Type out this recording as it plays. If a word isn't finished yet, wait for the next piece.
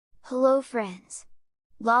Hello friends!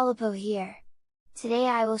 LoLoPo here! Today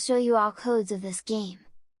I will show you all codes of this game.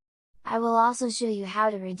 I will also show you how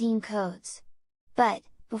to redeem codes. But,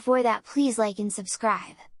 before that please like and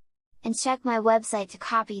subscribe! And check my website to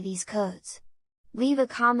copy these codes. Leave a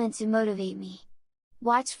comment to motivate me.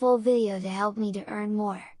 Watch full video to help me to earn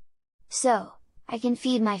more. So, I can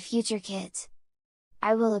feed my future kids.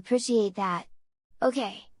 I will appreciate that.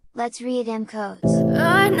 Okay, let's redeem codes.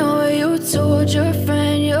 I know you told your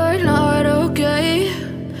friend you're not okay,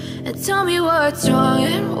 and tell me what's wrong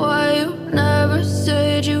and why you never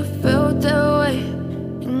said you felt that way.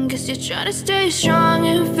 And guess you're trying to stay strong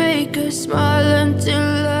and fake a smile until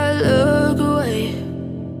I look away.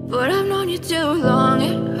 But I've known you too long,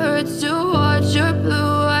 it hurts to watch your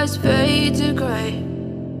blue eyes fade to gray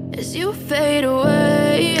as you fade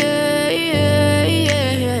away,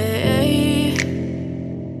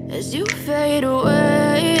 as you fade away.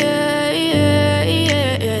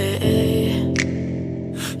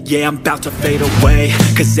 Yeah, I'm about to fade away,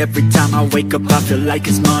 cause every time I wake up I feel like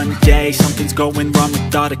it's Monday. Something's going wrong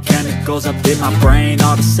with all the chemicals up in my brain.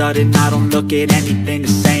 All of a sudden I don't look at anything the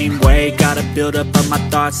same way. Got a build up of my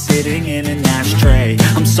thoughts sitting in an ashtray.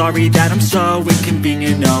 I'm sorry that I'm so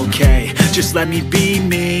inconvenient, okay. Just let me be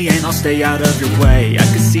me and I'll stay out of your way. I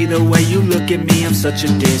can see the way you look at me, I'm such a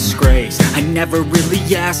disgrace. I never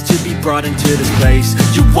really asked to be brought into this place.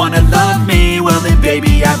 You wanna love me? Well then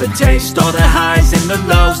baby have a taste. All the highs and the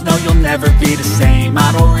lows, no you'll never be the same.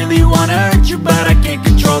 I don't really wanna hurt you but I can't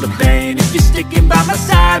control the pain. If you're sticking by my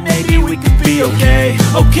side maybe we could be okay.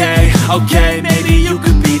 Okay, maybe you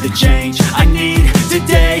could be the change I need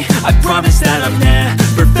today. I promise that I've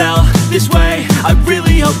never felt this way. I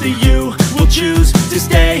really hope that you will choose to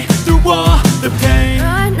stay through all the pain.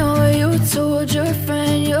 I know you told your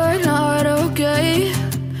friend you're not okay,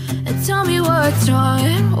 and tell me what's wrong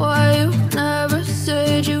and why you never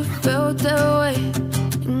said you felt that way.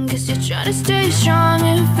 And guess you're trying to stay strong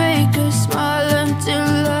and fake a smile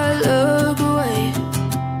until I look away.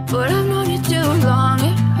 But I've known you too long,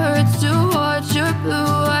 it hurts to watch your blue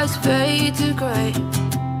eyes fade to gray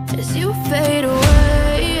as you fade away.